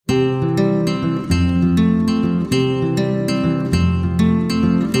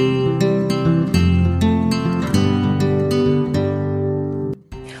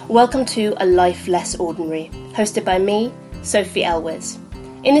Welcome to A Life Less Ordinary, hosted by me, Sophie Elwes.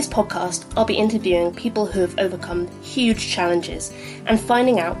 In this podcast, I'll be interviewing people who have overcome huge challenges and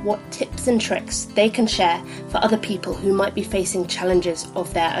finding out what tips and tricks they can share for other people who might be facing challenges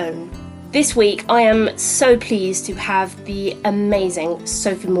of their own. This week, I am so pleased to have the amazing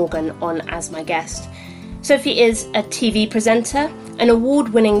Sophie Morgan on as my guest. Sophie is a TV presenter, an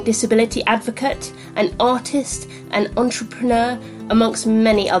award-winning disability advocate, an artist, an entrepreneur, amongst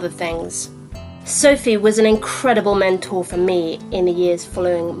many other things. Sophie was an incredible mentor for me in the years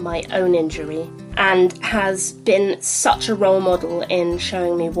following my own injury and has been such a role model in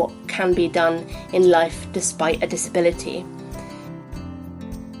showing me what can be done in life despite a disability.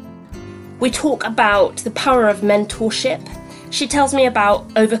 We talk about the power of mentorship. She tells me about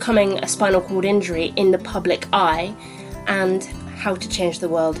overcoming a spinal cord injury in the public eye and how to change the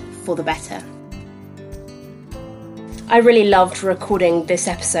world for the better. I really loved recording this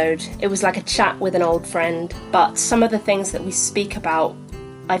episode. It was like a chat with an old friend, but some of the things that we speak about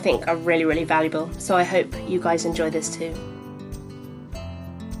I think are really, really valuable. So I hope you guys enjoy this too.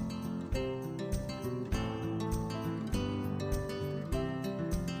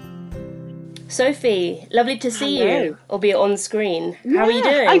 Sophie, lovely to see you, albeit on screen. How are you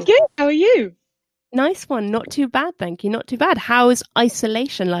doing? I'm good. How are you? Nice one. Not too bad, thank you. Not too bad. How's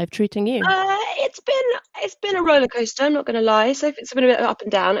isolation life treating you? It's been a roller coaster. I'm not going to lie. So it's been a bit up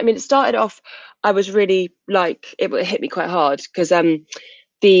and down. I mean, it started off. I was really it hit me quite hard because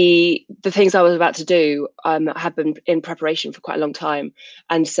the things I was about to do had been in preparation for quite a long time,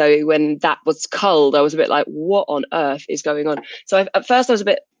 and so when that was culled, I was a bit like, what on earth is going on? So at first I was a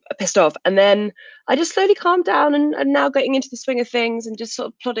bit pissed off, and then I just slowly calmed down and now getting into the swing of things and just sort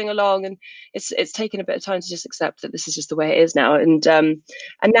of plodding along, and it's taken a bit of time to just accept that this is just the way it is now, and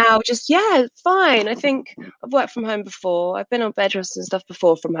now just fine. I think I've worked from home before, I've been on bed rests and stuff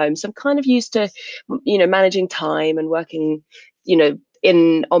before from home, so I'm kind of used to managing time and working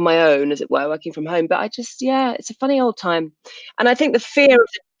on my own, as it were, working from home. But I just it's a funny old time, and I think the fear of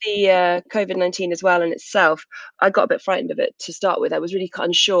the COVID-19 as well in itself, I got a bit frightened of it to start with. I was really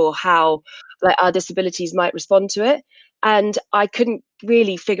unsure how our disabilities might respond to it, and I couldn't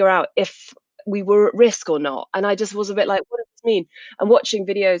really figure out if we were at risk or not. And I just was a bit like, what does this mean? And watching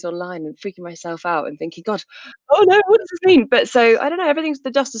videos online and freaking myself out and thinking, God, oh no, what does this mean? But so I don't know,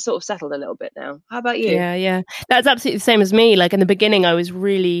 the dust has sort of settled a little bit now. How about you? Yeah. That's absolutely the same as me. Like in the beginning, I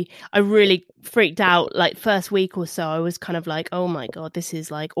really freaked out. Like first week or so, I was kind of like, oh my God, this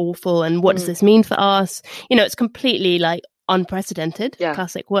is like awful. And what does this mean for us? It's completely like unprecedented,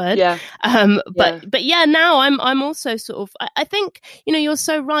 classic word. But now I'm also sort of, I think, you're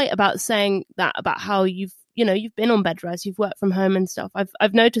so right about saying that, about how you've been on bed rest, you've worked from home and stuff.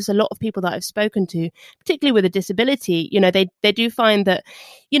 I've noticed a lot of people that I've spoken to, particularly with a disability, they do find that,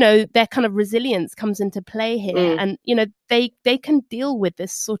 their kind of resilience comes into play here, and, they can deal with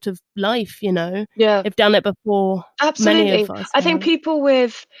this sort of life, they've done it before. Absolutely. Many of us I think people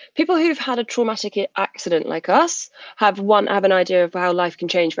who've had a traumatic accident like us have an idea of how life can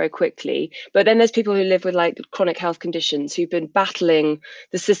change very quickly. But then there's people who live with like chronic health conditions who've been battling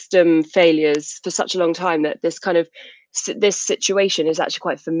the system failures for such a long time that this situation is actually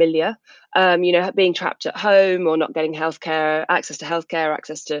quite familiar. Being trapped at home or not getting access to healthcare,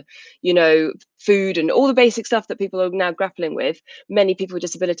 access to, food and all the basic stuff that people are now grappling with. Many people with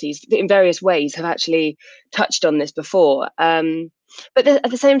disabilities in various ways have actually touched on this before. But at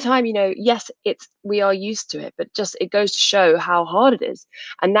the same time, yes, we are used to it, but just it goes to show how hard it is.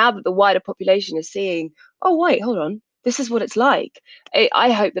 And now that the wider population is seeing, oh, wait, hold on, this is what it's like. I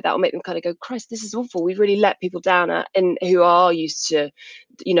hope that will make them kind of go, Christ, this is awful. We've really let people down and who are used to,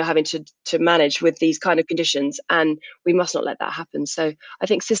 having to manage with these kind of conditions, and we must not let that happen. So I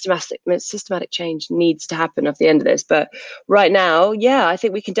think systematic change needs to happen at the end of this. But right now, I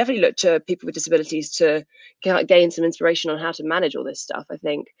think we can definitely look to people with disabilities to gain some inspiration on how to manage all this stuff, I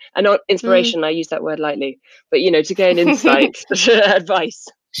think. And not inspiration, I use that word lightly, but, to gain insight, advice.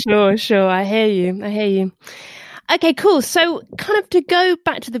 Sure. I hear you. Okay, cool. So kind of to go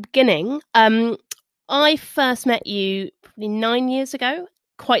back to the beginning, I first met you probably 9 years ago,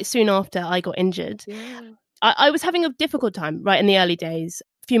 quite soon after I got injured. Yeah. I was having a difficult time right in the early days,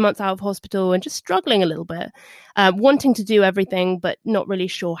 a few months out of hospital and just struggling a little bit, wanting to do everything, but not really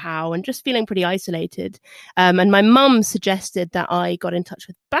sure how, and just feeling pretty isolated. And my mum suggested that I got in touch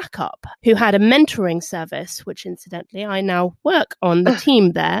with Backup, who had a mentoring service, which incidentally, I now work on the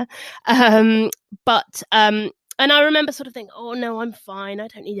team there. But And I remember sort of thinking, oh no, I'm fine. I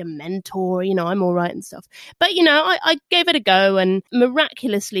don't need a mentor. I'm all right and stuff. But, I gave it a go, and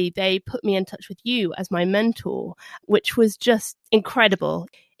miraculously they put me in touch with you as my mentor, which was just incredible.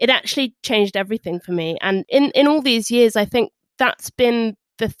 It actually changed everything for me. And in all these years, I think that's been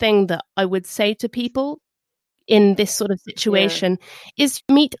the thing that I would say to people in this sort of situation is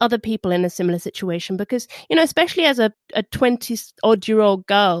meet other people in a similar situation, because, especially as a 20-odd-year-old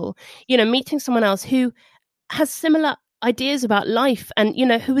girl, meeting someone else who has similar ideas about life and,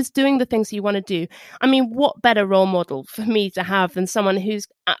 who is doing the things you want to do. I mean, what better role model for me to have than someone who's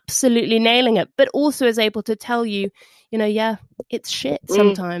absolutely nailing it, but also is able to tell you, yeah, it's shit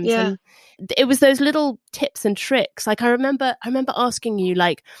sometimes. And it was those little tips and tricks. Like I remember asking you,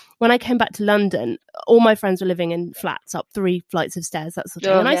 like, when I came back to London, all my friends were living in flats up 3 flights of stairs, that sort of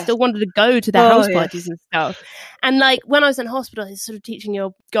thing. And I still wanted to go to their house parties and stuff. And like when I was in hospital, I was sort of teaching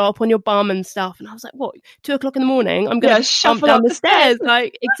you go up on your bum and stuff. And I was like, what, 2 o'clock in the morning? I'm going to jump down the stairs.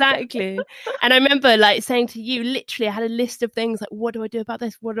 Like, exactly. And I remember like saying to you, literally, I had a list of things like, what do I do about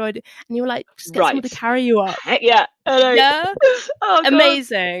this? What do I do? And you were like, just get someone to carry you up. Yeah. Yeah. Oh,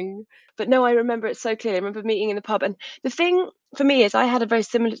 amazing. But no, I remember it so clearly. I remember meeting in the pub. And the thing for me is I had a very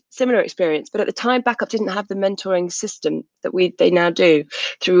similar experience, but at the time Backup didn't have the mentoring system that they now do,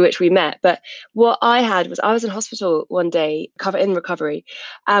 through which we met. But what I had was I was in hospital one day, in recovery.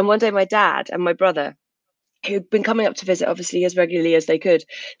 And one day my dad and my brother, who'd been coming up to visit obviously as regularly as they could,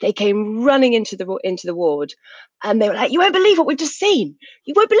 they came running into the ward, and they were like, you won't believe what we've just seen.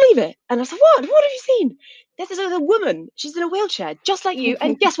 You won't believe it. And I was like, what have you seen? There's a woman, she's in a wheelchair just like you,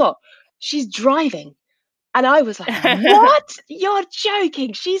 and guess what, she's driving. And I was like, what? You're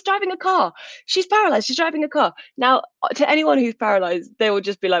joking. She's driving a car. She's paralysed. She's driving a car. Now, to anyone who's paralysed, they will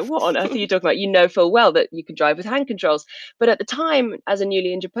just be like, what on earth are you talking about? You know full well that you can drive with hand controls. But at the time, as a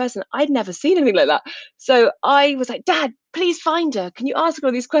newly injured person, I'd never seen anything like that. So I was like, Dad, please find her. Can you ask her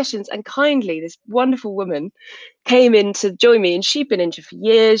all these questions? And kindly, this wonderful woman came in to join me, and she'd been injured for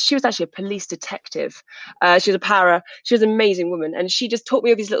years. She was actually a police detective. She was she was an amazing woman. And she just taught me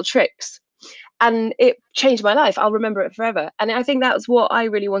all these little tricks. And it changed my life. I'll remember it forever. And I think that's what I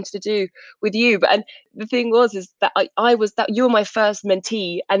really wanted to do with you. And the thing is that I was that you were my first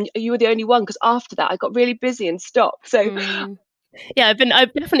mentee, and you were the only one, because after that I got really busy and stopped. So yeah,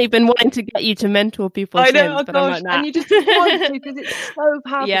 I've definitely been wanting to get you to mentor people. I know, since, but I'm like, nah. And you just want to, because it's so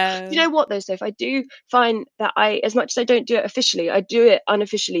powerful. Yeah. You know what though, Soph? I do find that as much as I don't do it officially, I do it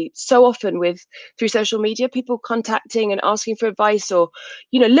unofficially so often through social media, people contacting and asking for advice, or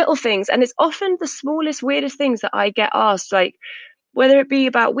little things, and it's often the smallest, weirdest things that I get asked, like whether it be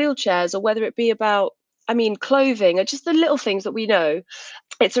about wheelchairs or whether it be about clothing, or just the little things that we know.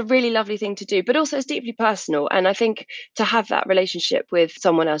 It's a really lovely thing to do, but also it's deeply personal. And I think to have that relationship with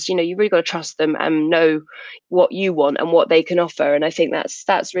someone else, you really got to trust them and know what you want and what they can offer. And I think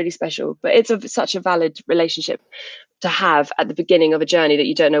that's really special. But it's such a valid relationship to have at the beginning of a journey that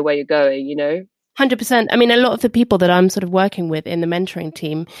you don't know where you're going, 100%. I mean, a lot of the people that I'm sort of working with in the mentoring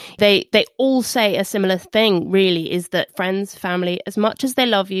team, they all say a similar thing, really, is that friends, family, as much as they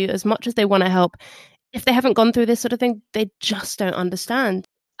love you, as much as they want to help, if they haven't gone through this sort of thing, they just don't understand.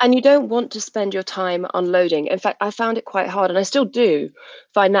 And you don't want to spend your time unloading. In fact, I found it quite hard, and I still do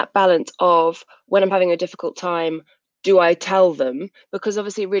find that balance of, when I'm having a difficult time, do I tell them? Because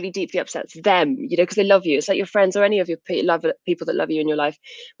obviously it really deeply upsets them, because they love you. It's like your friends or any of your people that love you in your life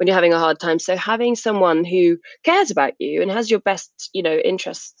when you're having a hard time. So having someone who cares about you and has your best,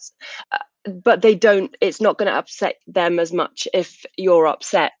 interests, but it's not going to upset them as much if you're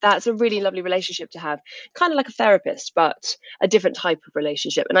upset. That's a really lovely relationship to have, kind of like a therapist, but a different type of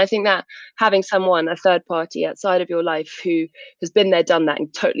relationship. And I think that having someone, a third party outside of your life, who has been there, done that,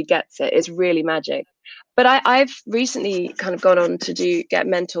 and totally gets it, is really magic. But I've recently kind of gone on to get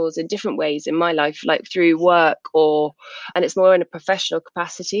mentors in different ways in my life, like through work, and it's more in a professional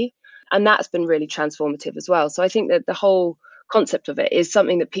capacity. And that's been really transformative as well. So I think that the whole concept of it is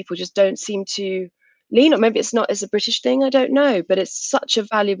something that people just don't seem to lean on. Maybe it's a British thing, I don't know, but it's such a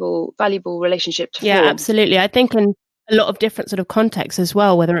valuable relationship to form. Absolutely. I think in a lot of different sort of contexts as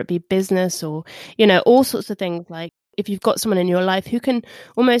well, whether it be business or, all sorts of things, like if you've got someone in your life who can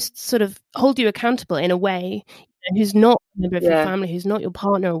almost sort of hold you accountable in a way, who's not a member of your family, who's not your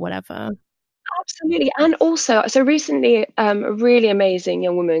partner or whatever. Absolutely. And also, so recently, a really amazing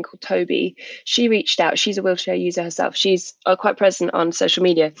young woman called Toby, she reached out. She's a wheelchair user herself. She's quite present on social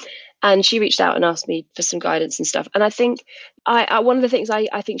media. And she reached out and asked me for some guidance and stuff. And I think one of the things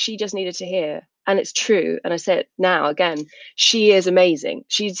I think she just needed to hear and it's true, and I say it now again, she is amazing.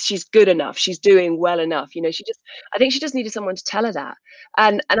 She's good enough. She's doing well enough. I think she just needed someone to tell her that.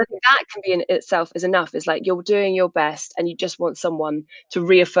 And I think that can be in itself is enough. Is like you're doing your best and you just want someone to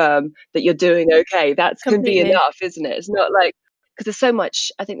reaffirm that you're doing okay. That can be Completely. enough, isn't it? It's not like, because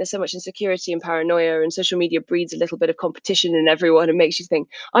I think there's so much insecurity and paranoia, and social media breeds a little bit of competition in everyone and makes you think,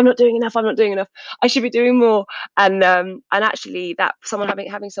 I'm not doing enough, I should be doing more. And actually that someone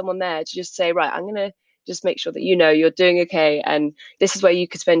having someone there to just say, right, I'm going to just make sure that you're doing okay, and this is where you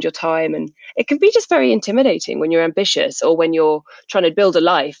could spend your time. And it can be just very intimidating when you're ambitious or when you're trying to build a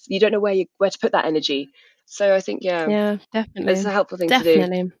life. You don't know where to put that energy. So I think, Yeah, it's definitely. a helpful thing to do.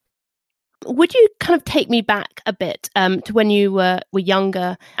 Definitely. Would you kind of take me back a bit to when you were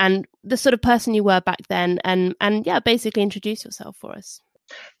younger and the sort of person you were back then, and yeah, basically introduce yourself for us?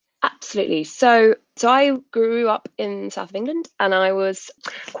 Absolutely. So I grew up in south of England, and I was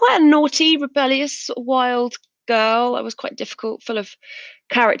quite a naughty, rebellious, wild girl. I was quite difficult, full of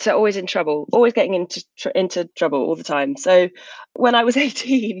character, always in trouble, always getting into trouble all the time. So when I was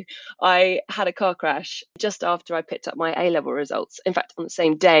 18, I had a car crash just after I picked up my A-level results. In fact, on the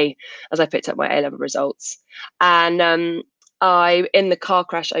same day as I picked up my A-level results. And in the car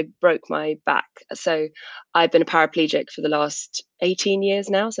crash, I broke my back. So I've been a paraplegic for the last 18 years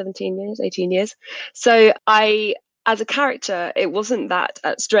now, 17 years, 18 years. So as a character, it wasn't that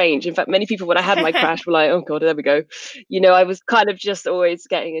strange. In fact, many people, when I had my crash, were like, oh God, there we go. I was kind of just always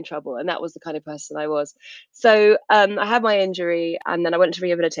getting in trouble. And that was the kind of person I was. So I had my injury, and then I went to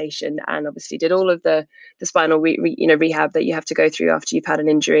rehabilitation and obviously did all of the spinal rehab that you have to go through after you've had an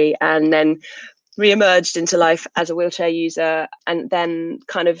injury, and then re-emerged into life as a wheelchair user. And then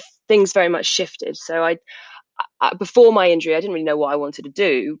kind of things very much shifted. So I before my injury, I didn't really know what I wanted to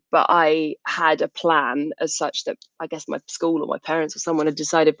do, but I had a plan as such that I guess my school or my parents or someone had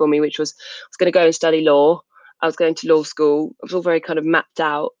decided for me, which was I was going to go and study law. I was going to law school. It was all very kind of mapped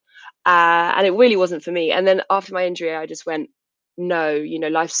out, and it really wasn't for me. And then after my injury, I just went, no,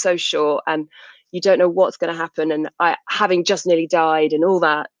 life's so short, and you don't know what's going to happen. And having just nearly died and all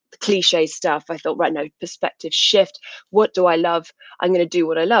that cliche stuff, I thought, right, no, perspective shift. What do I love? I'm going to do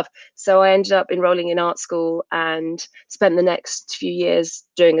what I love. So I ended up enrolling in art school and spent the next few years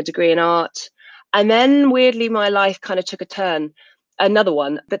doing a degree in art. And then weirdly, my life kind of took a turn, another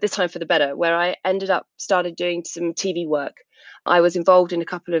one, but this time for the better, where I started doing some TV work. I was involved in a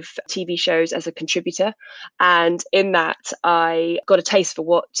couple of TV shows as a contributor. And in that, I got a taste for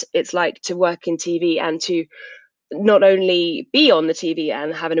what it's like to work in TV and to not only be on the TV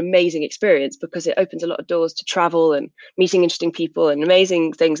and have an amazing experience, because it opens a lot of doors to travel and meeting interesting people and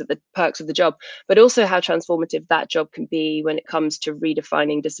amazing things at the perks of the job, but also how transformative that job can be when it comes to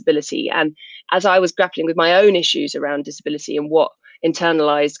redefining disability. And as I was grappling with my own issues around disability and what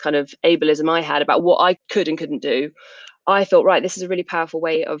internalized kind of ableism I had about what I could and couldn't do, I thought, right, this is a really powerful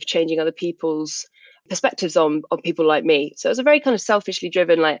way of changing other people's perspectives on people like me. So it was a very kind of selfishly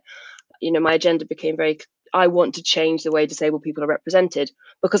driven, like, my agenda became very, I want to change the way disabled people are represented,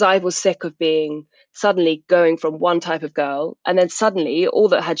 because I was sick of being suddenly going from one type of girl, and then suddenly all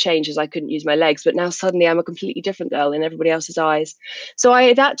that had changed is I couldn't use my legs, but now suddenly I'm a completely different girl in everybody else's eyes. So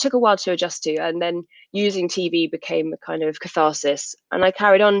that took a while to adjust to, and then using TV became a kind of catharsis, and I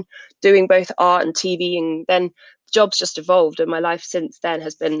carried on doing both art and TV, and then jobs just evolved, and my life since then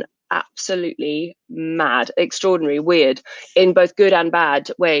has been absolutely mad, extraordinary, weird, in both good and bad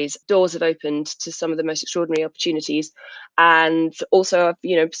ways. Doors have opened to some of the most extraordinary opportunities, and also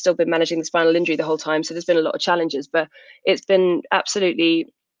I've still been managing the spinal injury the whole time, so there's been a lot of challenges, but it's been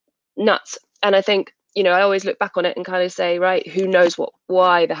absolutely nuts. And I think I always look back on it and kind of say, right, who knows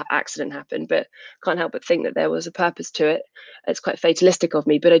why the accident happened, but can't help but think that there was a purpose to it. It's quite fatalistic of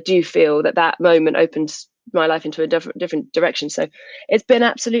me, but I do feel that moment opened my life into a different direction. So it's been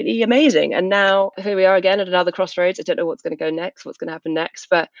absolutely amazing. And now here we are again at another crossroads. I don't know what's going to go next, what's going to happen next,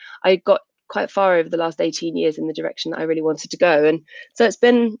 but I got quite far over the last 18 years in the direction that I really wanted to go. And so it's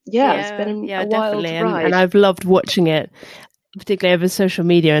been a wild ride. And I've loved watching it, particularly over social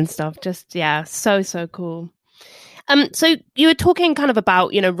media and stuff. Just, yeah, so cool. So you were talking kind of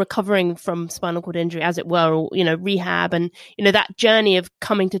about, recovering from spinal cord injury, as it were, or, rehab and, that journey of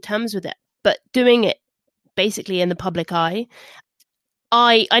coming to terms with it, but doing it basically in the public eye.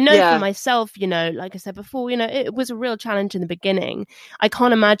 I know for myself, like I said before, it was a real challenge in the beginning. I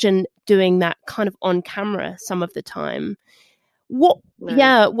can't imagine doing that kind of on camera some of the time. What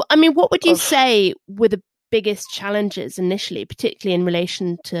would you say were the biggest challenges initially, particularly in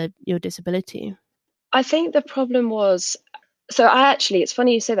relation to your disability? I think the problem was, So it's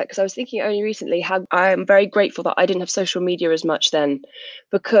funny you say that, because I was thinking only recently how I'm very grateful that I didn't have social media as much then,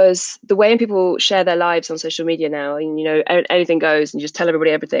 because the way people share their lives on social media now, and anything goes and you just tell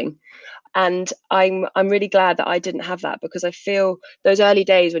everybody everything. And I'm really glad that I didn't have that, because I feel those early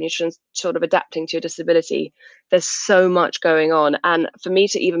days when you're sort of adapting to your disability, there's so much going on. And for me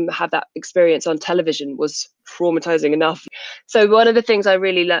to even have that experience on television was traumatizing enough. So one of the things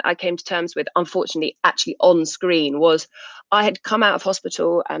I came to terms with, unfortunately, actually on screen, was I had come out of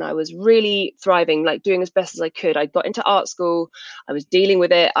hospital and I was really thriving, like doing as best as I could. I got into art school. I was dealing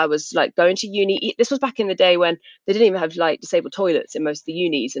with it. I was like going to uni. This was back in the day when they didn't even have like disabled toilets in most of the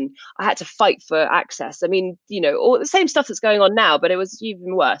unis, and I had to fight for access. I mean, all the same stuff that's going on now, but it was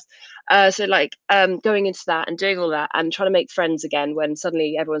even worse. Going into that and doing all that and trying to make friends again when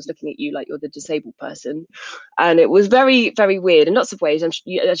suddenly everyone's looking at you like you're the disabled person. And it was very, very weird in lots of ways,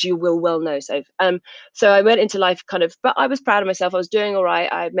 as you will well know. So I went into life but I was proud of myself. I was doing all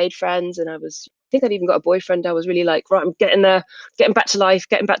right. I made friends, and I think I'd even got a boyfriend. I was really like, right, I'm getting there, getting back to life,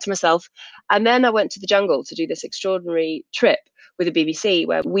 getting back to myself. And then I went to the jungle to do this extraordinary trip with the BBC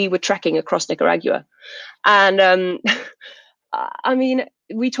where we were trekking across Nicaragua. And I mean,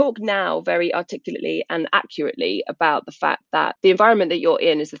 we talk now very articulately and accurately about the fact that the environment that you're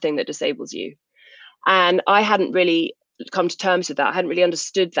in is the thing that disables you. And I hadn't really come to terms with that. I hadn't really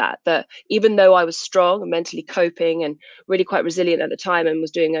understood that even though I was strong and mentally coping and really quite resilient at the time and was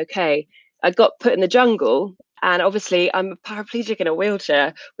doing okay, I got put in the jungle. And obviously, I'm a paraplegic in a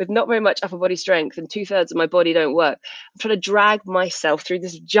wheelchair with not very much upper body strength, and 2/3 of my body don't work. I'm trying to drag myself through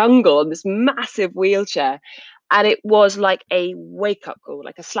this jungle in this massive wheelchair. And it was like a wake up call,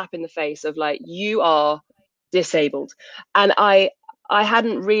 like a slap in the face of like, you are disabled. And I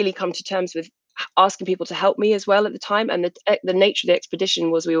hadn't really come to terms with asking people to help me as well at the time. And the nature of the expedition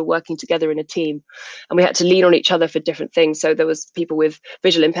was we were working together in a team, and we had to lean on each other for different things. So there was people with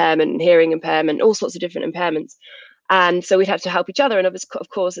visual impairment and hearing impairment, all sorts of different impairments. And so we'd have to help each other. And of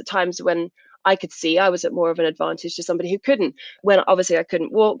course, at times when I could see, I was at more of an advantage to somebody who couldn't. When obviously I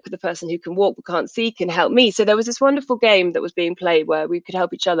couldn't walk, the person who can walk but can't see can help me. So there was this wonderful game that was being played where we could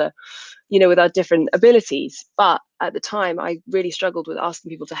help each other, with our different abilities. But at the time, I really struggled with asking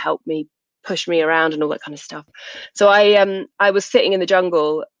people to help me, push me around and all that kind of stuff. So I was sitting in the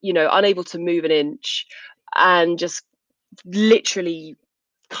jungle, unable to move an inch, and just literally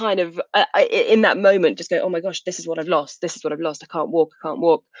kind of in that moment just go, oh my gosh, this is what I've lost, I can't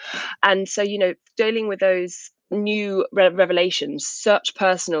walk. And so dealing with those new revelations, such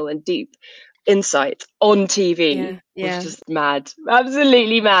personal and deep insight on TV was just mad,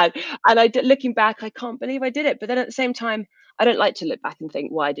 absolutely mad. And looking back, I can't believe I did it. But then at the same time, I don't like to look back and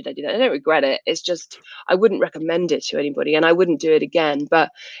think, why did I do that? I don't regret it. It's just, I wouldn't recommend it to anybody, and I wouldn't do it again. But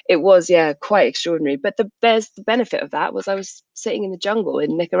it was, quite extraordinary. But there's the benefit of that was I was sitting in the jungle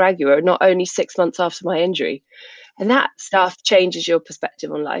in Nicaragua, not only 6 months after my injury. And that stuff changes your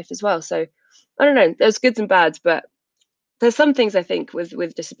perspective on life as well. So I don't know, there's goods and bads, but there's some things I think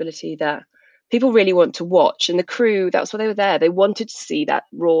with disability that people really want to watch. And the crew, that's why they were there. They wanted to see that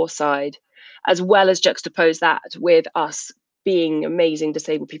raw side, as well as juxtapose that with us being amazing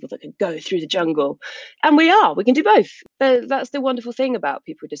disabled people that can go through the jungle. And we can do both. That's the wonderful thing about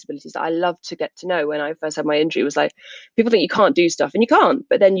people with disabilities that I love to get to know. When I first had my injury, was like, people think you can't do stuff, and you can't,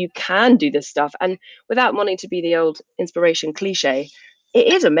 but then you can do this stuff. And without wanting to be the old inspiration cliche, it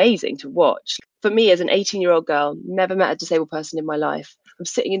is amazing to watch. For me, as an 18-year-old girl, never met a disabled person in my life. I'm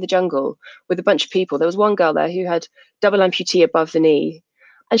sitting in the jungle with a bunch of people. There was one girl there who had double amputee above the knee,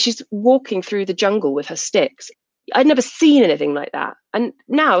 and she's walking through the jungle with her sticks. I'd never seen anything like that. And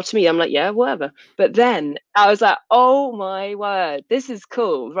now to me, I'm like, yeah, whatever. But then I was like, oh my word, this is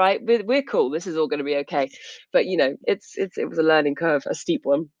cool, right? We're cool. This is all going to be okay. But it was a learning curve, a steep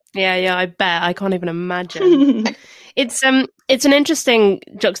one. Yeah, I bet. I can't even imagine. It's an interesting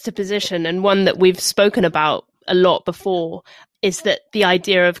juxtaposition, and one that we've spoken about a lot before, is that the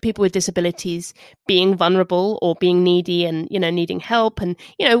idea of people with disabilities being vulnerable or being needy and, needing help. And,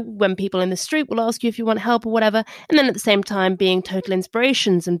 when people in the street will ask you if you want help or whatever. And then at the same time being total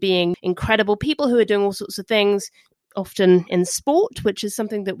inspirations and being incredible people who are doing all sorts of things, often in sport, which is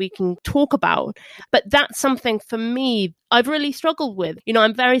something that we can talk about. But that's something for me I've really struggled with.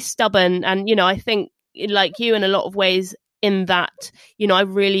 I'm very stubborn, and, I think like you in a lot of ways, in that, I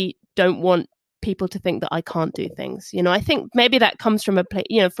really don't want people to think that I can't do things. I think maybe that comes from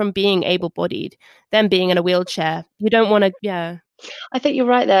from being able-bodied, then being in a wheelchair. You don't want to, I think you're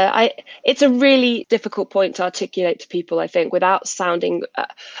right there. It's a really difficult point to articulate to people, I think, without sounding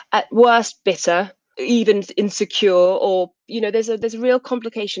at worst bitter, even insecure, or there's a real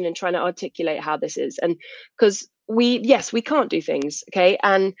complication in trying to articulate how this is. And because we can't do things, okay,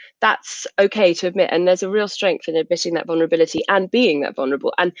 and that's okay to admit, and there's a real strength in admitting that vulnerability and being that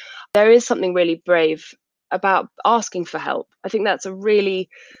vulnerable, and there is something really brave about asking for help. I think that's a really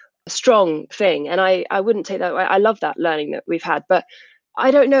strong thing, and I wouldn't take that away. I love that learning that we've had, but I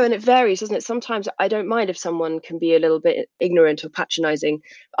don't know, and it varies, doesn't it? Sometimes I don't mind if someone can be a little bit ignorant or patronizing.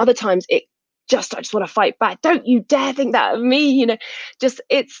 Other times I just want to fight back. Don't you dare think that of me, just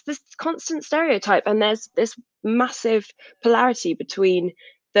it's this constant stereotype, and there's this massive polarity between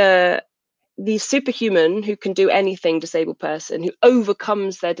the superhuman who can do anything disabled person who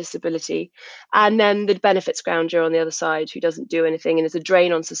overcomes their disability, and then the benefit scrounger on the other side who doesn't do anything and is a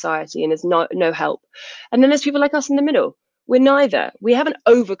drain on society and is no help. And then there's people like us in the middle. We're neither. We haven't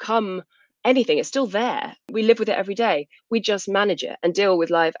overcome anything. It's still there. We live with it every day. We just manage it and deal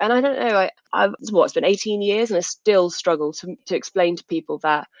with life. And I don't know, it's been 18 years and I still struggle to explain to people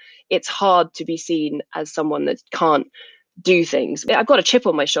that it's hard to be seen as someone that can't do things. I've got a chip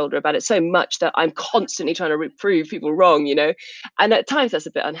on my shoulder about it so much that I'm constantly trying to prove people wrong, and at times that's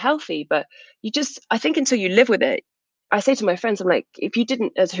a bit unhealthy, but I think until you live with it, I say to my friends, I'm like, if you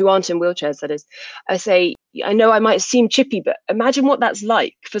didn't, as who aren't in wheelchairs, that is, I say, I know I might seem chippy, but imagine what that's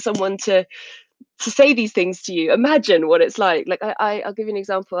like for someone to say these things to you. Imagine what it's like. Like I'll give you an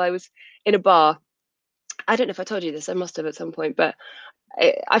example. I was in a bar. I don't know if I told you this, I must have at some point, but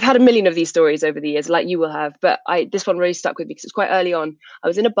I've had a million of these stories over the years, like you will have, but this one really stuck with me because it's quite early on. I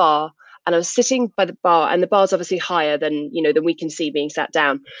was in a bar and I was sitting by the bar, and the bar's obviously higher than we can see being sat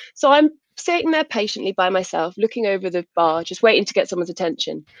down. So I'm sitting there patiently by myself, looking over the bar, just waiting to get someone's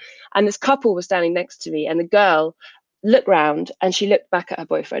attention. And this couple was standing next to me, and the girl looked round and she looked back at her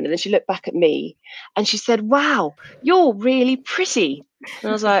boyfriend, and then she looked back at me and she said, "Wow, you're really pretty." And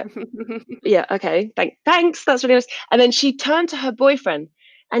I was like, yeah, okay, thanks, that's really nice. And then she turned to her boyfriend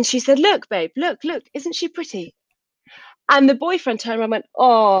and she said, "Look, babe, look, isn't she pretty?" And the boyfriend turned around and went,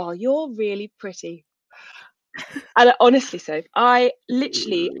 "Oh, you're really pretty." And honestly, so I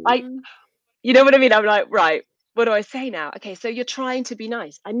you know what I mean? I'm like, right, what do I say now? Okay, so you're trying to be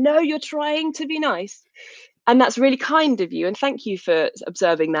nice. I know you're trying to be nice, and that's really kind of you, and thank you for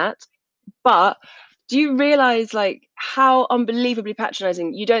observing that. But do you realize like how unbelievably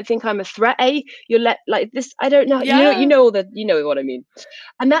patronizing? You don't think I'm a threat, eh? You're like this. I don't know. Yeah. You know what I mean.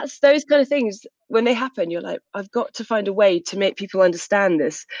 And that's those kind of things when they happen. You're like, I've got to find a way to make people understand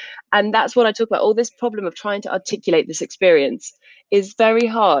this, and that's what I talk about. All this problem of trying to articulate this experience is very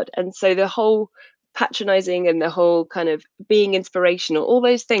hard, and so the whole patronizing and the whole kind of being inspirational, all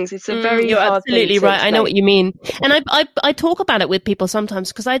those things, it's a very you're hard thing absolutely to right. explain. I know what you mean, and I talk about it with people sometimes,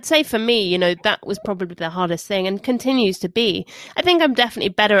 because I'd say for me, that was probably the hardest thing and continues to be. I think I'm definitely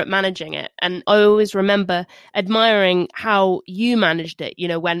better at managing it, and I always remember admiring how you managed it.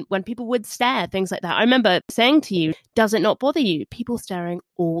 When people would stare, things like that. I remember saying to you, "Does it not bother you? People staring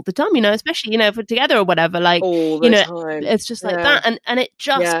all the time, especially if we're together or whatever, like all the time. It's just like that." And it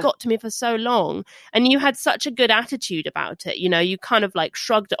just got to me for so long. And you had such a good attitude about it. You kind of like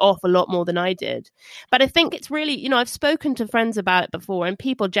shrugged it off a lot more than I did. But I think it's really, I've spoken to friends about it before, and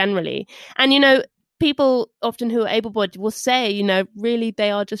people generally, and people often who are able-bodied will say, really they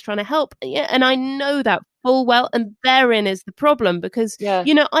are just trying to help. Yeah, and I know that full well, and therein is the problem, because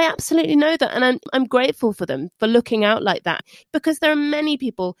I absolutely know that, and I'm grateful for them for looking out like that, because there are many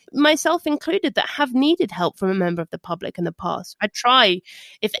people, myself included, that have needed help from a member of the public in the past. I try,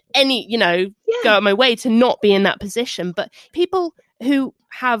 if any, go out my way to not be in that position, but people who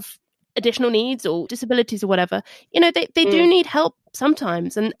have additional needs or disabilities or whatever, they do need help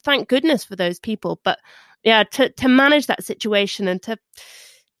sometimes, and thank goodness for those people. But to manage that situation and to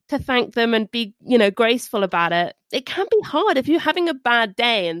thank them and be graceful about it, it can be hard if you're having a bad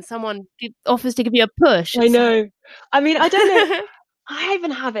day and someone offers to give you a push. I know. I mean, I don't know. I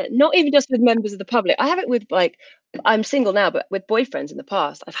even have it, not even just with members of the public. I have it with, like, I'm single now, but with boyfriends in the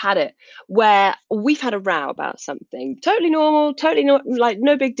past, I've had it where we've had a row about something totally normal, totally not like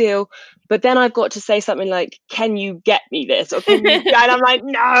no big deal. But then I've got to say something like, "Can you get me this?" Or "Can you?" And I'm like,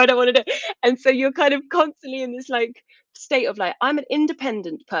 "No, I don't want to do it." And so you're kind of constantly in this like state of like, I'm an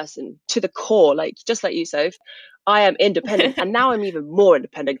independent person to the core, like just like you, Soph. I am independent, and now I'm even more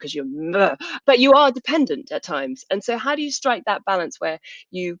independent because but you are dependent at times. And so how do you strike that balance where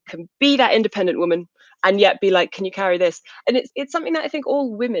you can be that independent woman and yet be like, "Can you carry this?" And it's something that I think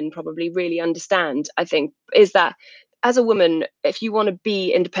all women probably really understand, I think, is that as a woman, if you want to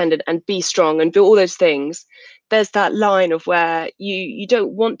be independent and be strong and do all those things, there's that line of where you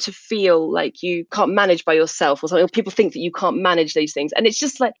don't want to feel like you can't manage by yourself or something, or people think that you can't manage these things. And it's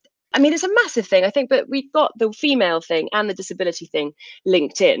just like, I mean, it's a massive thing, I think, but we've got the female thing and the disability thing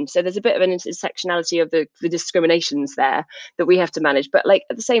linked in. So there's a bit of an intersectionality of the discriminations there that we have to manage. But like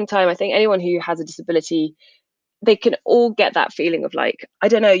at the same time, I think anyone who has a disability, they can all get that feeling of like, I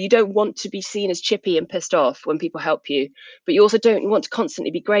don't know, you don't want to be seen as chippy and pissed off when people help you, but you also don't want to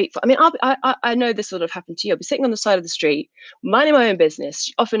constantly be grateful. I mean, I know this sort of happened to you. I'll be sitting on the side of the street, minding my own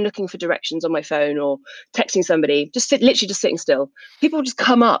business, often looking for directions on my phone or texting somebody, literally just sitting still. People will just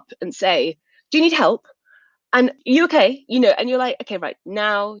come up and say, do you need help? And you okay? And you're like, okay, right,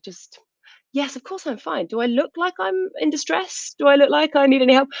 now just, yes, of course I'm fine. Do I look like I'm in distress? Do I look like I need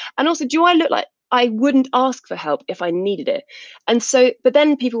any help? And also, do I look like I wouldn't ask for help if I needed it? And so, but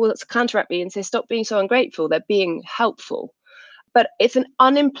then people will counteract me and say, stop being so ungrateful. They're being helpful. But it's an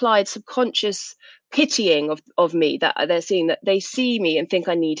unimplied, subconscious pitying of me that they're seeing, that they see me and think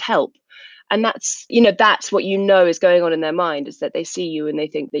I need help. And that's what is going on in their mind, is that they see you and they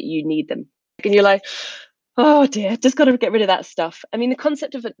think that you need them. And you're like, oh dear, just got to get rid of that stuff. I mean, the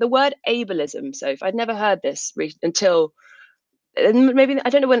concept of the word ableism. So if I'd never heard this until maybe, I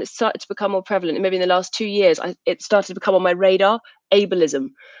don't know when it started to become more prevalent. Maybe in the last 2 years, it started to become on my radar,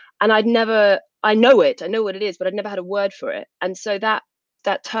 ableism. And I know what it is, but I'd never had a word for it. And so that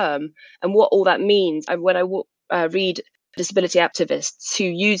term and what all that means, when I read disability activists who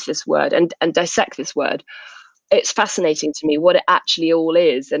use this word and dissect this word, it's fascinating to me what it actually all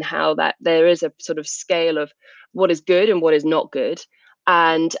is, and how that there is a sort of scale of what is good and what is not good,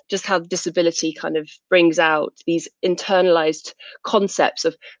 and just how disability kind of brings out these internalized concepts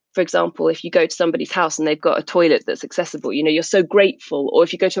of, for example, if you go to somebody's house and they've got a toilet that's accessible, you're so grateful. Or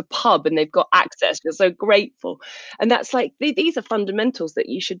if you go to a pub and they've got access, you're so grateful. And that's like, these are fundamentals that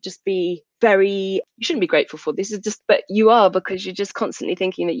you should just be you shouldn't be grateful for. This is just, but you are, because you're just constantly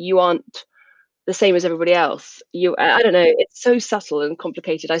thinking that you aren't the same as everybody else. I don't know, it's so subtle and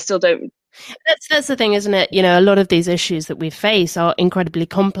complicated. I still don't. That's the thing, isn't it? A lot of these issues that we face are incredibly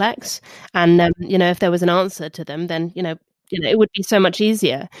complex, and if there was an answer to them, then it would be so much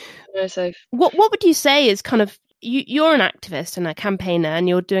easier. So what would you say is kind of, you're an activist and a campaigner, and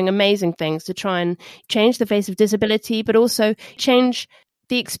you're doing amazing things to try and change the face of disability, but also change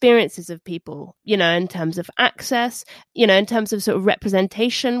the experiences of people, in terms of access, in terms of sort of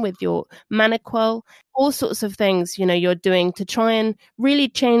representation with your Maniqual, all sorts of things, you're doing to try and really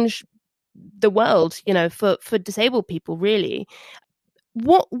change the world, for disabled people, really.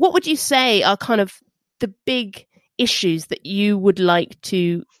 What would you say are kind of the big issues that you would like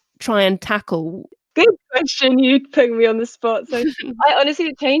to try and tackle? Good question. You putting me on the spot. So I honestly,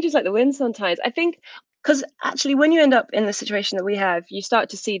 it changes like the wind sometimes. I think because actually when you end up in the situation that we have, you start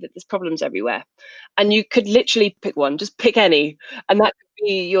to see that there's problems everywhere, and you could literally pick one, just pick any, and that could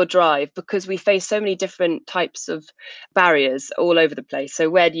be your drive, because we face so many different types of barriers all over the place. So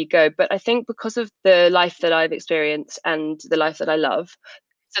where do you go? But I think because of the life that I've experienced and the life that I love,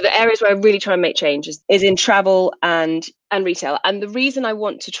 so the areas where I really try and make change is in travel and retail. And the reason I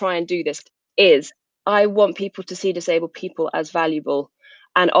want to try and do this is I want people to see disabled people as valuable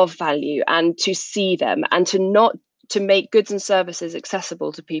and of value, and to see them, and to make goods and services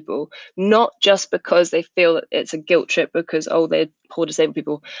accessible to people, not just because they feel that it's a guilt trip because, oh, they're poor disabled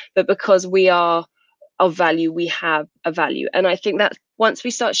people, but because we are of value, we have a value. And I think that once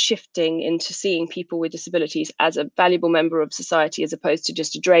we start shifting into seeing people with disabilities as a valuable member of society, as opposed to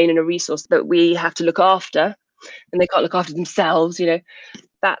just a drain and a resource that we have to look after, and they can't look after themselves,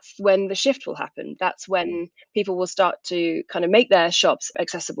 that's when the shift will happen. That's when people will start to kind of make their shops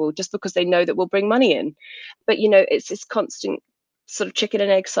accessible, just because they know that will bring money in. But it's this constant sort of chicken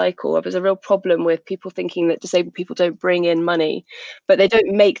and egg cycle. There's a real problem with people thinking that disabled people don't bring in money, but they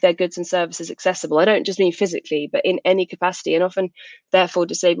don't make their goods and services accessible. I don't just mean physically, but in any capacity. And often, therefore,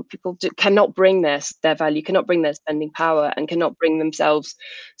 disabled people cannot bring their value, cannot bring their spending power, and cannot bring themselves.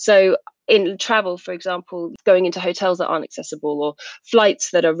 So in travel, for example, going into hotels that aren't accessible, or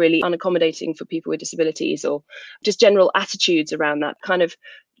flights that are really unaccommodating for people with disabilities, or just general attitudes around that, kind of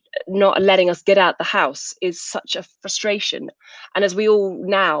not letting us get out the house, is such a frustration. And as we all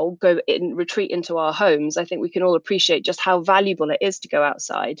now retreat into our homes, I think we can all appreciate just how valuable it is to go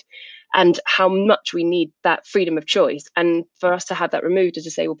outside, and how much we need that freedom of choice. And for us to have that removed as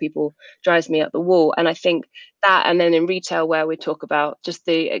disabled people drives me up the wall. And I think that, and then in retail, where we talk about just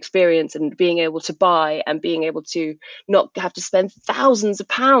the experience and being able to buy, and being able to not have to spend thousands of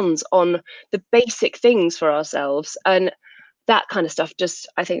pounds on the basic things for ourselves, and that kind of stuff just,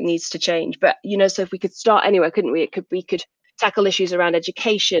 I think, needs to change. But so if we could start anywhere, couldn't we? We could tackle issues around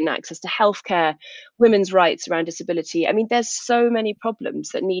education, access to healthcare, women's rights around disability. I mean, there's so many problems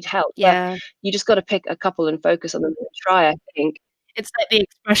that need help. Yeah. But you just got to pick a couple and focus on them and try, I think. It's like the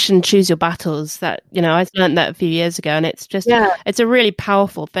expression "choose your battles" that, I learned that a few years ago, and it's just, Yeah. it's a really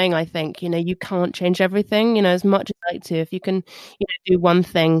powerful thing, I think. You can't change everything, as much as I like to. If you can, do one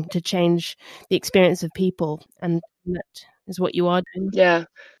thing to change the experience of people, and that is what you are doing. Yeah.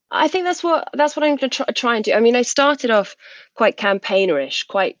 I think that's what I'm going to try and do. I mean, I started off quite campaigner-ish,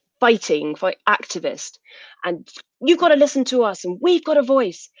 quite fighting, quite activist, and you've got to listen to us and we've got a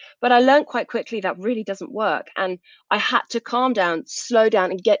voice. But I learned quite quickly that really doesn't work. And I had to calm down, slow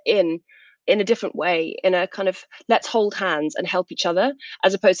down, and get in a different way, in a kind of let's hold hands and help each other,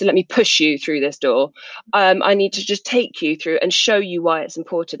 as opposed to let me push you through this door. I need to just take you through and show you why it's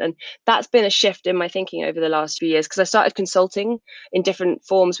important. And that's been a shift in my thinking over the last few years, because I started consulting in different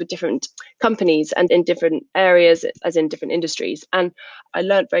forms with different companies and in different areas, as in different industries. And I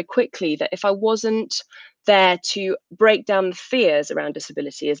learned very quickly that if I wasn't there to break down the fears around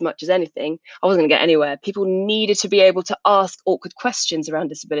disability as much as anything, I wasn't going to get anywhere. People needed to be able to ask awkward questions around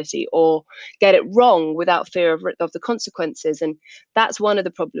disability or get it wrong without fear of the consequences. And that's one of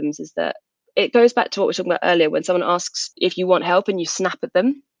the problems, is that it goes back to what we were talking about earlier, when someone asks if you want help and you snap at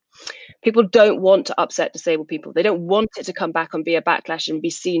them. People don't want to upset disabled people. They don't want it to come back and be a backlash and be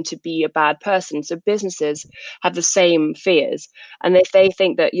seen to be a bad person. So businesses have the same fears. And if they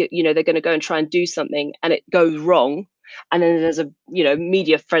think that, they're going to go and try and do something and it goes wrong, and then there's a,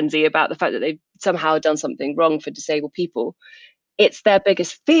 media frenzy about the fact that they've somehow done something wrong for disabled people, it's their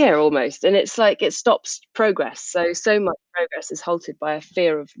biggest fear almost. And it's like, it stops progress. So much progress is halted by a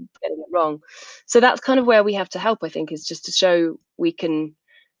fear of getting it wrong. So that's kind of where we have to help, I think, is just to show we can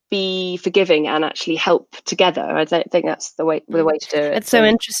be forgiving and actually help together. I don't think that's the way to do it. It's so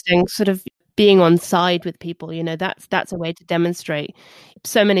interesting, sort of being on side with people. That's a way to demonstrate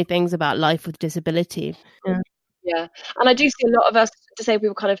so many things about life with disability. Yeah, and I do see a lot of us disabled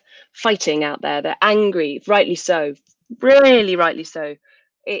people kind of fighting out there. They're angry, rightly so, really rightly so.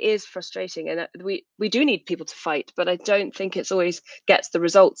 It is frustrating, and we do need people to fight, but I don't think it's always gets the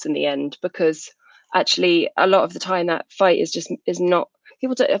results in the end, because actually a lot of the time that fight is not.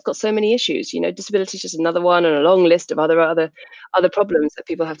 People have got so many issues. Disability is just another one on a long list of other problems that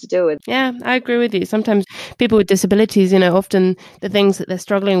people have to deal with. Yeah, I agree with you. Sometimes people with disabilities, often the things that they're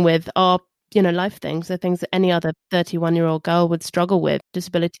struggling with are, life things. They're things that any other 31-year-old girl would struggle with.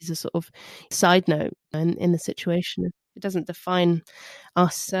 Disabilities are sort of side note in the situation. It doesn't define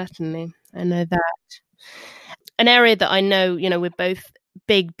us, certainly. I know that. An area that I know, we're both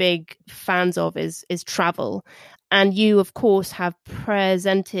big fans of is travel. And you, of course, have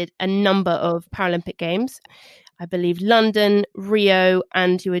presented a number of Paralympic Games. I believe London, Rio,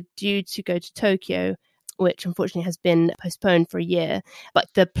 and you were due to go to Tokyo, which unfortunately has been postponed for a year. But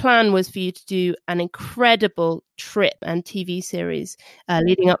the plan was for you to do an incredible trip and TV series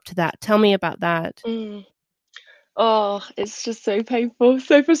leading up to that. Tell me about that. Oh, it's just so painful,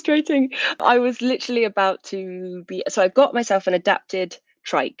 so frustrating. I was literally about to so I got myself an adapted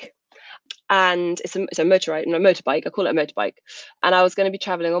trike, and it's a motorbike. I call it a motorbike. And I was going to be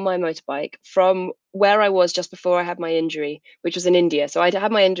traveling on my motorbike from where I was just before I had my injury, which was in India. So I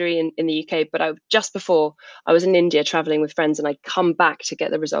had my injury in the UK, but just before I was in India traveling with friends, and I'd come back to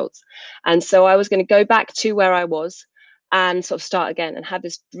get the results. And so I was going to go back to where I was and sort of start again and have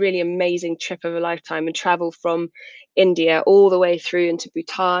this really amazing trip of a lifetime, and travel from India all the way through into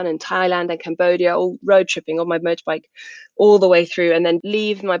Bhutan and Thailand and Cambodia, all road tripping on my motorbike all the way through, and then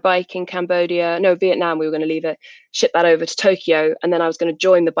leave my bike in Vietnam. We were going to leave it, ship that over to Tokyo, and then I was going to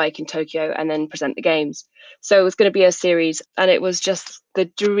join the bike in Tokyo and then present the games. So it was going to be a series, and it was just the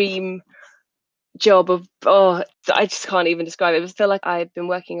dream job of, I just can't even describe it. I feel like I've been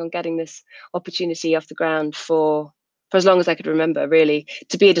working on getting this opportunity off the ground for as long as I could remember, really.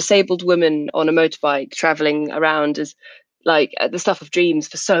 To be a disabled woman on a motorbike traveling around is like the stuff of dreams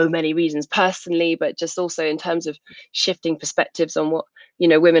for so many reasons, personally, but just also in terms of shifting perspectives on what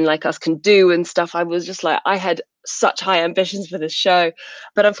women like us can do and stuff. I was just like, I had such high ambitions for this show,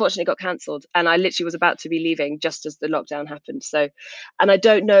 but unfortunately got cancelled, and I literally was about to be leaving just as the lockdown happened. So, and I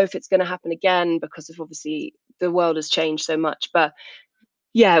don't know if it's going to happen again, because of obviously the world has changed so much. But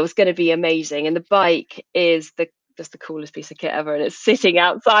yeah, it was going to be amazing, and the bike is just the coolest piece of kit ever, and it's sitting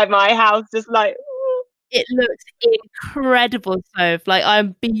outside my house just like, it looks incredible, Soph. Like,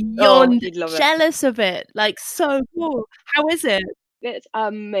 I'm beyond jealous of it. Like, so cool. How is it? It's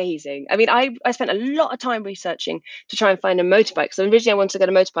amazing. I mean, I spent a lot of time researching to try and find a motorbike. So originally I wanted to get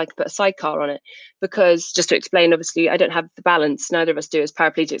a motorbike and put a sidecar on it because, just to explain, obviously I don't have the balance. Neither of us do as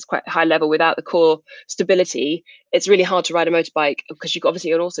paraplegics, quite high level without the core stability. It's really hard to ride a motorbike because you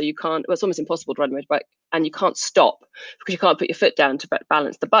obviously, and also you can't, well, it's almost impossible to ride a motorbike, and you can't stop because you can't put your foot down to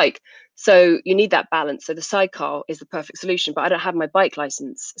balance the bike. So you need that balance. So the sidecar is the perfect solution, but I don't have my bike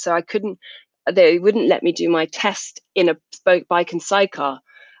license. So they wouldn't let me do my test in a spoke bike and sidecar.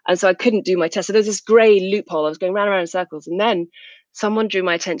 And so I couldn't do my test. So there's this grey loophole. I was going round and round in circles. And then someone drew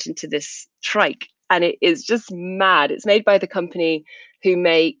my attention to this trike. And it is just mad. It's made by the company who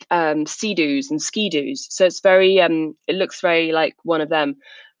make Sea-Doos and Ski-Doos. So it's very, it looks very like one of them.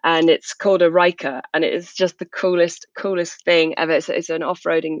 And it's called a Riker, and it is just the coolest thing ever. It's an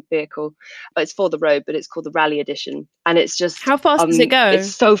off-roading vehicle. It's for the road, but it's called the Rally Edition, and it's just How fast does it go?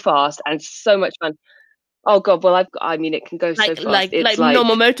 It's so fast and so much fun. Oh God, well I mean, it can go so fast. It's like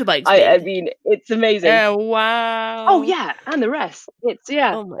normal motorbikes. I mean, it's amazing. Oh wow! Oh yeah, and the rest. It's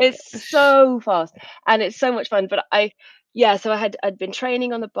it's so fast and it's so much fun. But so I'd been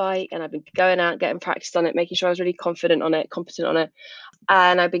training on the bike, and I've been going out, getting practice on it, making sure I was really competent on it.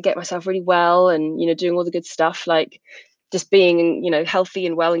 And I've been getting myself really well and, doing all the good stuff, like just being, healthy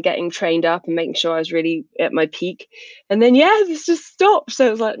and well and getting trained up and making sure I was really at my peak. And then, this just stopped. So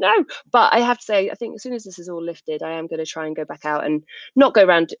I was like, no. But I have to say, I think as soon as this is all lifted, I am going to try and go back out and not go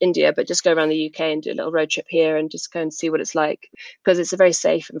around India, but just go around the UK and do a little road trip here and just go and see what it's like, because it's a very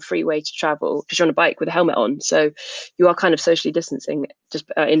safe and free way to travel because you're on a bike with a helmet on. So you are kind of socially distancing just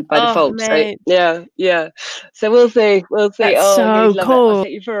by default. Mate. So, yeah. So we'll see. That's so cool. I'll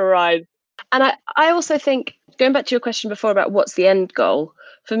take you for a ride. And I also think, going back to your question before about what's the end goal,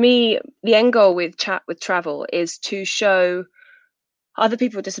 for me, the end goal with travel is to show other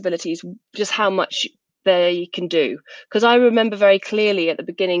people with disabilities just how much they can do. Because I remember very clearly at the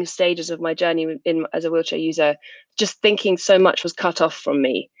beginning stages of my journey as a wheelchair user, just thinking so much was cut off from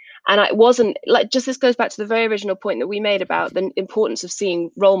me. And it wasn't like, just this goes back to the very original point that we made about the importance of seeing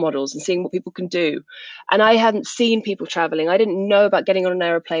role models and seeing what people can do. And I hadn't seen people traveling. I didn't know about getting on an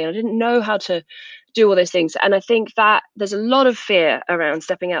aeroplane. I didn't know how to do all those things. And I think that there's a lot of fear around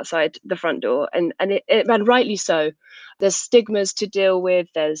stepping outside the front door, and rightly so. There's stigmas to deal with,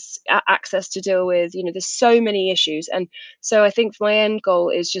 there's access to deal with, there's so many issues. And so I think my end goal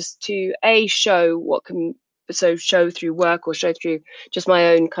is just to show through work or show through just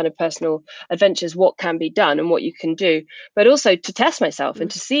my own kind of personal adventures what can be done and what you can do, but also to test myself and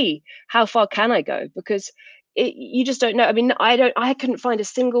to see how far can I go, because you just don't know. I mean, I couldn't find a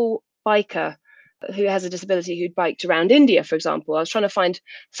single biker who has a disability who'd biked around India, for example. I was trying to find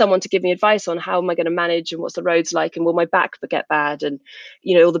someone to give me advice on how am I going to manage and what's the roads like and will my back get bad and,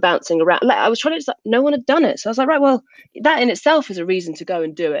 all the bouncing around. Like, I was trying to, no one had done it. So I was like, right, well, that in itself is a reason to go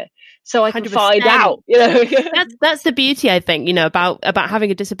and do it. So I can 100%. find out, That's the beauty, I think, about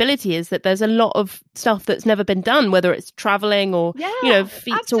having a disability, is that there's a lot of stuff that's never been done, whether it's traveling or, feats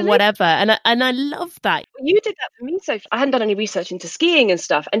absolutely. or whatever. And I love that. You did that for me, Sophie. I hadn't done any research into skiing and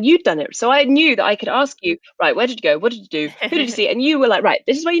stuff, and you'd done it. So I knew that I could ask you, right, where did you go? What did you do? Who did you see? And you were like, right,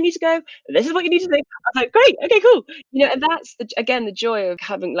 this is where you need to go. And this is what you need to do. I was like, great, okay, cool. And that's the joy of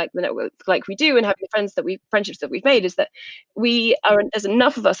having like the network like we do and having the friendships that we've made, is that there's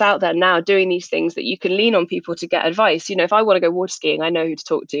enough of us out there now doing these things that you can lean on people to get advice. If I want to go water skiing, I know who to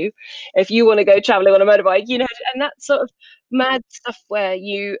talk to. If you want to go traveling on a motorbike, and that sort of mad stuff where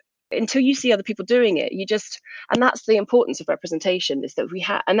until you see other people doing it, and that's the importance of representation, is that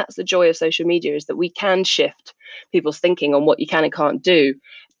and that's the joy of social media, is that we can shift people's thinking on what you can and can't do.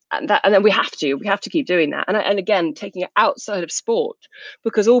 And then we have to keep doing that. And again, taking it outside of sport,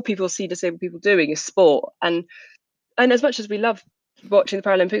 because all people see disabled people doing is sport. And as much as we love watching the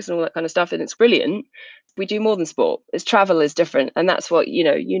Paralympics and all that kind of stuff, and it's brilliant, we do more than sport. Travel is different, and that's what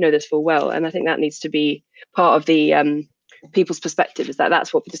this full well. And I think that needs to be part of the people's perspective, is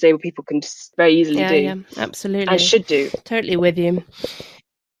that's what disabled people can very easily do. Yeah, absolutely, and should do. Totally with you.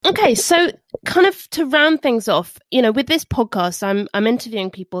 Okay, so kind of to round things off, with this podcast, I'm interviewing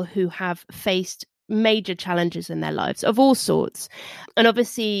people who have faced major challenges in their lives of all sorts, and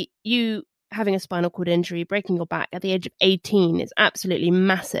obviously you having a spinal cord injury, breaking your back at the age of 18 is absolutely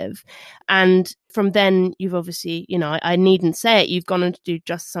massive. And from then, you've obviously, I needn't say it, you've gone on to do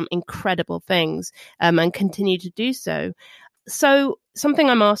just some incredible things and continue to do so. So something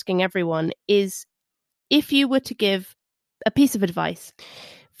I'm asking everyone is, if you were to give a piece of advice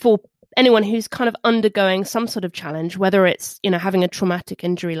for anyone who's kind of undergoing some sort of challenge, whether it's, having a traumatic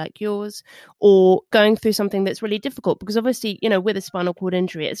injury like yours or going through something that's really difficult, because obviously, with a spinal cord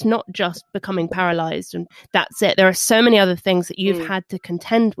injury, it's not just becoming paralysed and that's it. There are so many other things that you've had to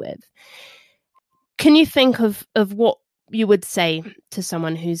contend with. Can you think of what you would say to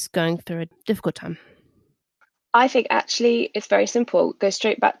someone who's going through a difficult time? I think actually it's very simple. Go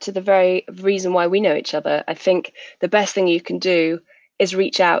straight back to the very reason why we know each other. I think the best thing you can do is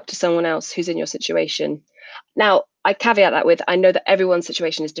reach out to someone else who's in your situation. Now, I caveat that with, I know that everyone's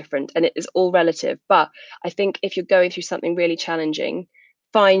situation is different and it is all relative, but I think if you're going through something really challenging,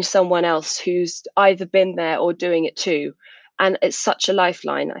 find someone else who's either been there or doing it too. And it's such a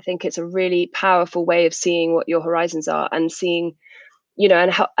lifeline. I think it's a really powerful way of seeing what your horizons are and seeing,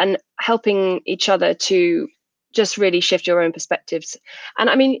 and helping each other to just really shift your own perspectives. And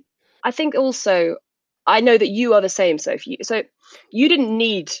I mean, I think also, I know that you are the same, Sophie. So you didn't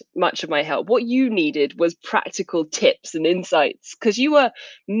need much of my help. What you needed was practical tips and insights, because you were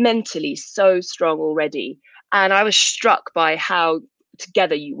mentally so strong already. And I was struck by how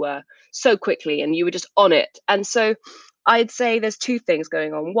together you were so quickly and you were just on it. And so I'd say there's two things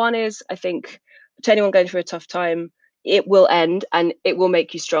going on. One is, I think, to anyone going through a tough time, it will end and it will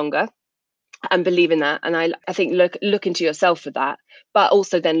make you stronger. And believe in that. And I think look into yourself for that, but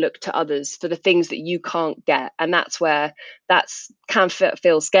also then look to others for the things that you can't get. And that's where can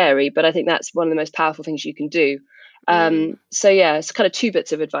feel scary, but I think that's one of the most powerful things you can do. So yeah, it's kind of two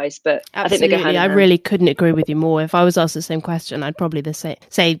bits of advice, but absolutely. I think they go hand in hand. I really couldn't agree with you more. If I was asked the same question, I'd probably say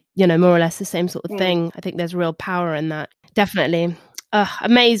more or less the same sort of thing. I think there's real power in that. Definitely.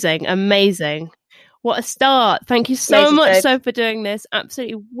 Amazing. What a start. Thank you so much, Sophie, for doing this.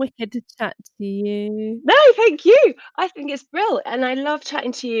 Absolutely wicked to chat to you. No, thank you. I think it's brilliant. And I love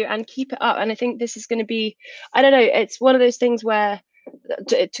chatting to you, and keep it up. And I think this is going to be, I don't know, it's one of those things where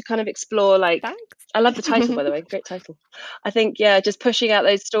to kind of explore, like, thanks. I love the title, by the way. Great title. I think, just pushing out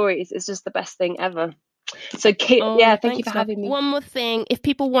those stories is just the best thing ever. So thank you for having me. One more thing, if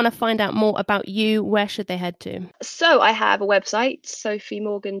people want to find out more about you, where should they head to? So I have a website,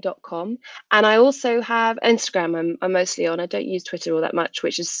 sophiemorgan.com, and I also have Instagram. I'm mostly on. I don't use Twitter all that much,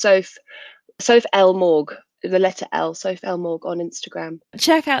 which is Soph L Morg, the letter L, Soph L Morg on Instagram.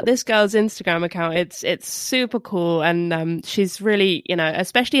 Check out this girl's Instagram account. It's super cool, and she's really,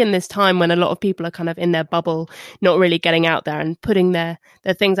 especially in this time when a lot of people are kind of in their bubble, not really getting out there and putting their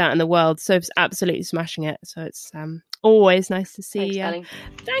things out in the world. Soph's absolutely smashing it. So it's always nice to see you.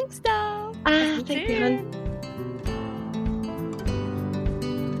 Thanks, doll. Thank you, hon.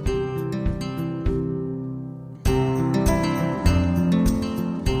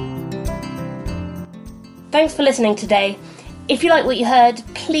 Thanks for listening today. If you like what you heard,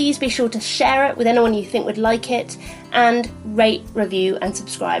 please be sure to share it with anyone you think would like it, and rate, review and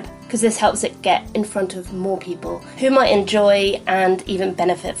subscribe, because this helps it get in front of more people who might enjoy and even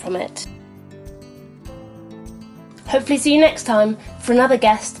benefit from it. Hopefully see you next time for another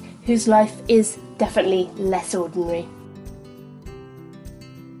guest whose life is definitely less ordinary.